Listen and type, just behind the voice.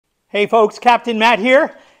Hey folks, Captain Matt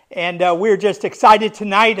here, and we're just excited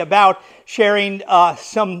tonight about sharing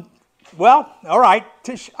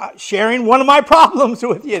sharing one of my problems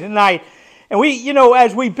with you tonight. And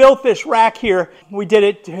as we built this rack here, we did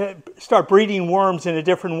it to start breeding worms in a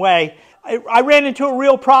different way. I ran into a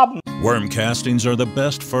real problem. Worm castings are the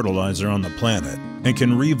best fertilizer on the planet and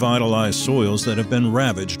can revitalize soils that have been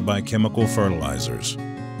ravaged by chemical fertilizers.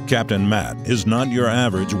 Captain Matt is not your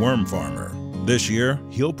average worm farmer. This year,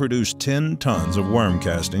 he'll produce 10 tons of worm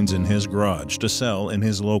castings in his garage to sell in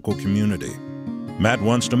his local community. Matt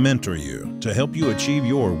wants to mentor you to help you achieve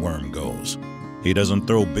your worm goals. He doesn't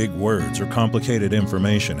throw big words or complicated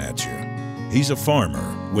information at you. He's a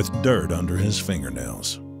farmer with dirt under his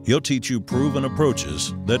fingernails. He'll teach you proven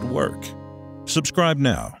approaches that work. Subscribe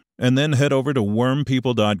now and then head over to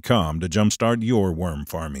wormpeople.com to jumpstart your worm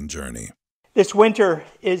farming journey. This winter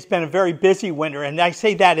has been a very busy winter, and I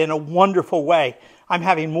say that in a wonderful way. I'm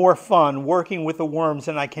having more fun working with the worms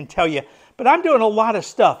than I can tell you. But I'm doing a lot of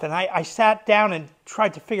stuff, and I sat down and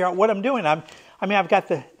tried to figure out what I'm doing. I've got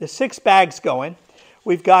the 6 bags going.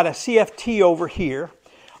 We've got a CFT over here.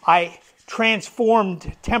 I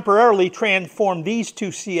temporarily transformed these 2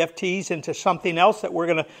 CFTs into something else that we're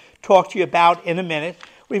going to talk to you about in a minute.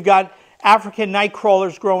 We've got African night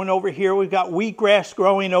crawlers growing over here. We've got wheatgrass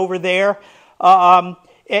growing over there.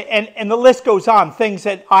 And the list goes on, things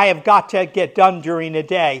that I have got to get done during the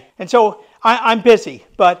day. And so I'm busy,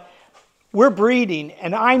 but we're breeding,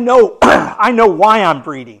 and I know, I know why I'm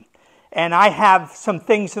breeding. And I have some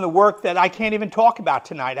things in the work that I can't even talk about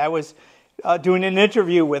tonight. I was doing an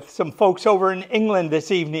interview with some folks over in England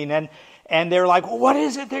this evening, and they're like, well, what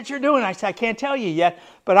is it that you're doing? I said, I can't tell you yet,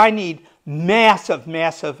 but I need massive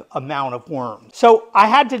amount of worms. So I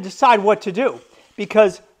had to decide what to do,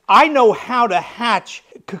 because I know how to hatch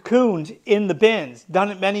cocoons in the bins, done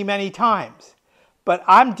it many times. But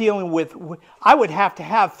I'm dealing with, I would have to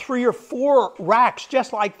have 3 or 4 racks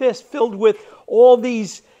just like this filled with all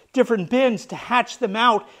these different bins to hatch them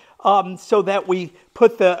out, so that we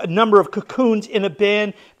put the number of cocoons in a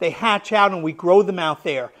bin, they hatch out, and we grow them out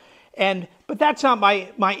there. But that's not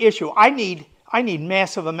my issue. I need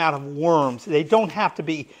massive amount of worms. They don't have to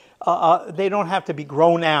be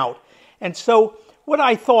grown out. And so what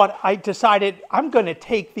I decided I'm going to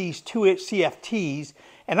take these 2 CFTs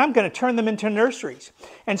and I'm going to turn them into nurseries.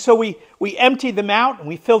 And so we emptied them out and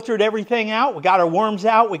we filtered everything out. We got our worms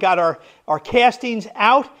out. We got our castings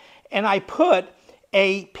out. And I put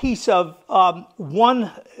a piece of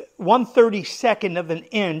 1/32 of an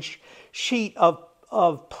inch sheet of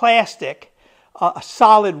plastic, a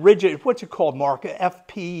solid rigid, what's it called, Mark?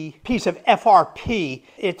 Piece of FRP.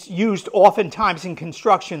 It's used oftentimes in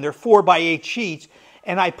construction. They're 4x8 sheets.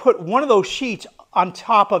 And I put one of those sheets on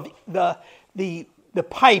top of the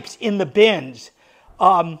pipes in the bins,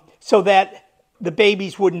 so that the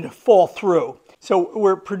babies wouldn't fall through. So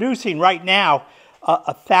we're producing right now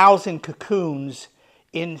 1,000 cocoons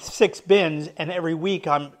in 6 bins, and every week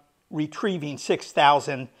I'm retrieving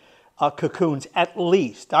 6,000 cocoons at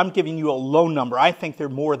least. I'm giving you a low number. I think they're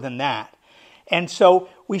more than that. And so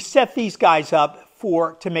we set these guys up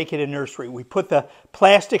to make it a nursery. We put the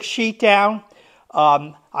plastic sheet down.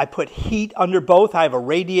 I put heat under both. I have a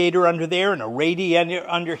radiator under there and a radiator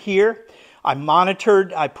under here. I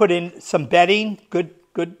put in some bedding, good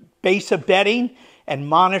base of bedding, and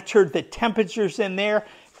monitored the temperatures in there.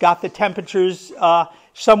 Got the temperatures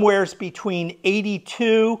somewhere between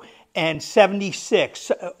 82 and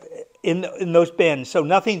 76 in those bins. So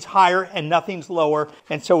nothing's higher and nothing's lower.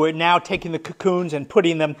 And so we're now taking the cocoons and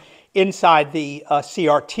putting them inside the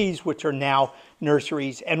CRTs, which are now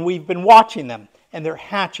nurseries. And we've been watching them, and they're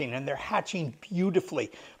hatching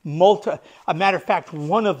beautifully. A matter of fact,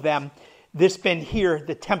 one of them, this bin here,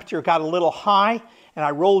 the temperature got a little high, and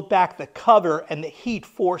I rolled back the cover, and the heat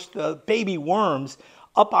forced the baby worms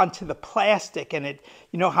up onto the plastic, and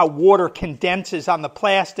you know how water condenses on the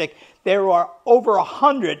plastic. There are over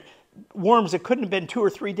 100 worms that couldn't have been 2 or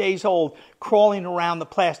 3 days old crawling around the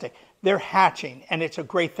plastic. They're hatching, and it's a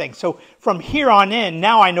great thing. So from here on in,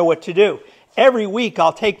 now I know what to do. Every week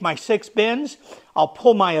I'll take my 6 bins, I'll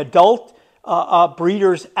pull my adult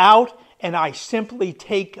breeders out, and I simply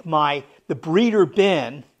take the breeder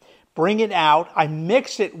bin, bring it out, I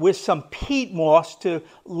mix it with some peat moss to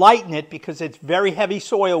lighten it because it's very heavy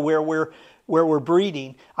soil where we're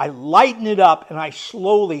breeding. I lighten it up and I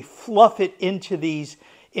slowly fluff it into these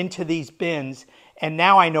bins. And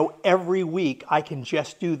now I know every week I can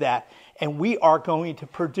just do that. And we are going to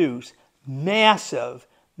produce massive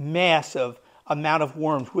amount of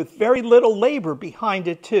worms with very little labor behind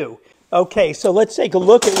it too. Okay, so let's take a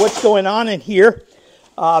look at what's going on in here.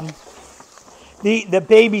 The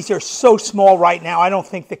babies are so small right now, I don't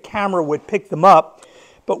think the camera would pick them up.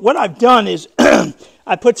 But what I've done is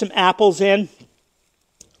I put some apples in,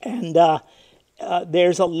 and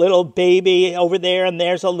there's a little baby over there, and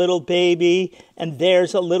there's a little baby, and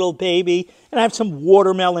there's a little baby. And I have some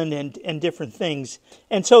watermelon and different things.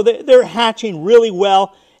 And so they're hatching really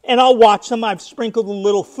well, and I'll watch them. I've sprinkled a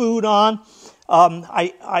little food on.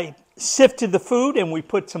 I sifted the food, and we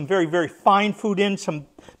put some very, very fine food in. Some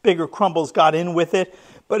bigger crumbles got in with it.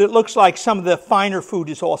 But it looks like some of the finer food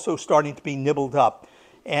is also starting to be nibbled up.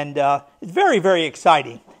 And it's very, very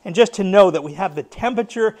exciting. And just to know that we have the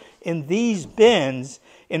temperature in these bins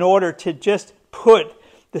in order to just put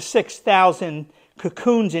the 6,000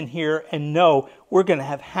 cocoons in here and know we're going to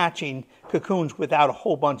have hatching cocoons without a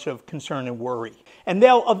whole bunch of concern and worry. And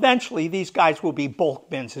they'll eventually, these guys will be bulk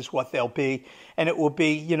bins is what they'll be. And it will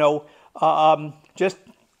be, just,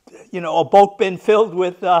 a bulk bin filled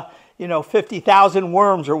with, 50,000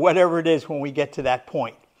 worms or whatever it is when we get to that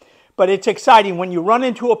point. But it's exciting when you run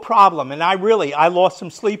into a problem, and I lost some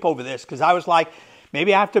sleep over this because I was like,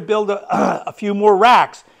 maybe I have to build a few more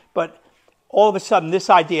racks. But all of a sudden, this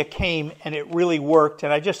idea came, and it really worked.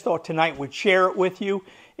 And I just thought tonight we'd share it with you.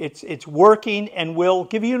 It's working, and we'll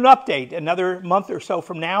give you an update. Another month or so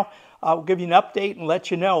from now, I'll give you an update and let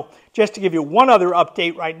you know. Just to give you one other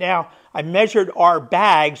update right now, I measured our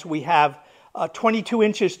bags. We have 22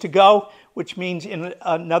 inches to go, which means in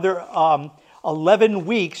another 11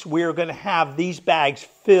 weeks, we're going to have these bags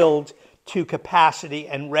filled to capacity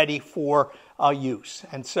and ready for use.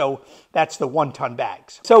 And so that's the 1-ton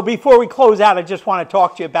bags. So before we close out, I just want to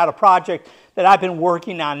talk to you about a project that I've been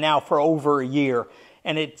working on now for over a year.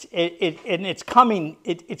 And it's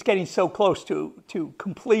getting so close to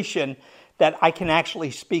completion that I can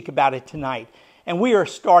actually speak about it tonight. And we are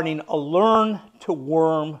starting a Learn to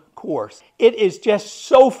Worm course. It is just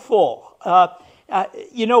so full.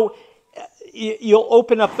 You'll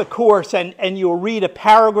open up the course and you'll read a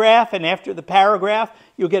paragraph, and after the paragraph,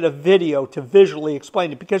 you'll get a video to visually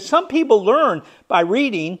explain it. Because some people learn by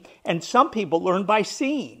reading, and some people learn by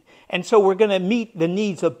seeing. And so we're going to meet the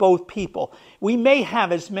needs of both people. We may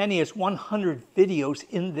have as many as 100 videos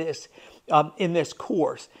in this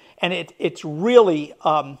course. And it's really,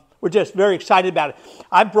 we're just very excited about it.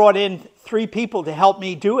 I brought in 3 people to help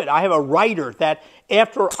me do it. I have a writer that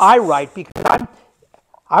after I write, because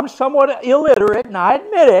I'm somewhat illiterate, and I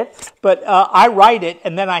admit it, but I write it,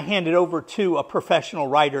 and then I hand it over to a professional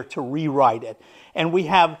writer to rewrite it. And we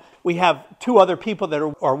have 2 other people that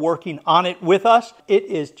are working on it with us. It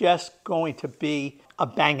is just going to be a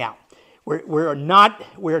bang out. We're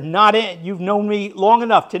not in, you've known me long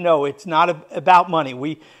enough to know it's not about money.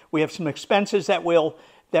 We have some expenses that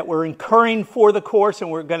we're incurring for the course,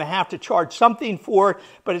 and we're going to have to charge something for it,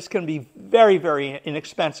 but it's going to be very, very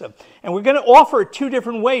inexpensive. And we're going to offer it 2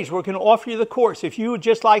 different ways. We're going to offer you the course. If you would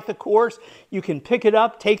just like the course, you can pick it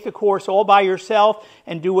up, take the course all by yourself,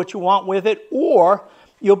 and do what you want with it. Or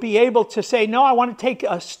you'll be able to say, no, I want to take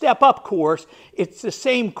a step-up course. It's the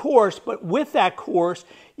same course, but with that course,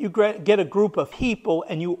 you get a group of people,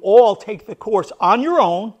 and you all take the course on your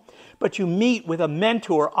own, but you meet with a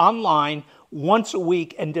mentor online once a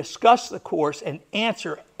week and discuss the course and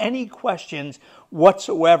answer any questions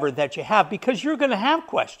whatsoever that you have, because you're going to have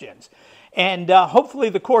questions. And hopefully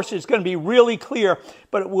the course is going to be really clear,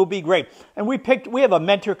 but it will be great. And we have a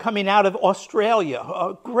mentor coming out of Australia,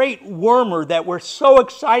 a great wormer that we're so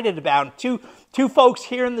excited about. Two folks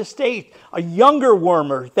here in the States, a younger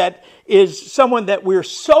wormer that is someone that we're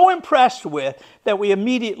so impressed with that we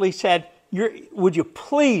immediately said, would you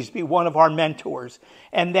please be one of our mentors?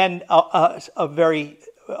 And then a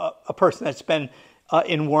person that's been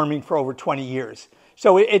in worming for over 20 years.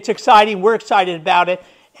 So it's exciting. We're excited about it.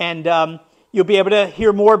 And you'll be able to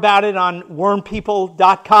hear more about it on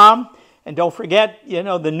wormpeople.com. And don't forget,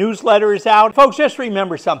 the newsletter is out. Folks, just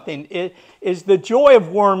remember something. It is the joy of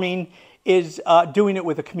worming is doing it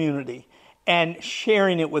with a community and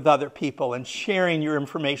sharing it with other people and sharing your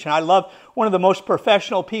information. I love one of the most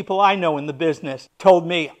professional people I know in the business told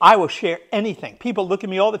me, I will share anything. People look at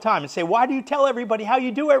me all the time and say, why do you tell everybody how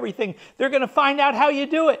you do everything? They're going to find out how you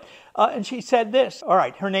do it. And she said this. All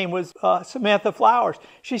right, her name was Samantha Flowers.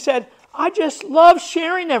 She said, I just love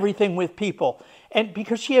sharing everything with people. And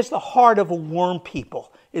because she has the heart of a worm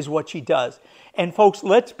people is what she does. And folks,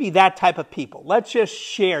 let's be that type of people. Let's just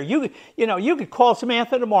share. You could call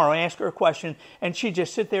Samantha tomorrow and ask her a question, and she'd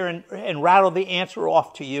just sit there and rattle the answer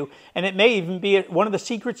off to you. And it may even be one of the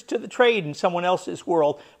secrets to the trade in someone else's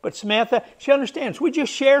world. But Samantha, she understands. We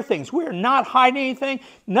just share things. We're not hiding anything.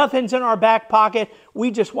 Nothing's in our back pocket.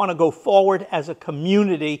 We just want to go forward as a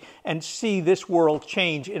community and see this world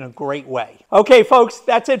change in a great way. Okay, folks,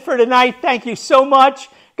 that's it for tonight. Thank you so much.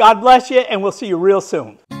 God bless you, and we'll see you real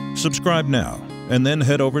soon. Subscribe now, and then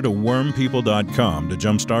head over to wormpeople.com to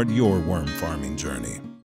jumpstart your worm farming journey.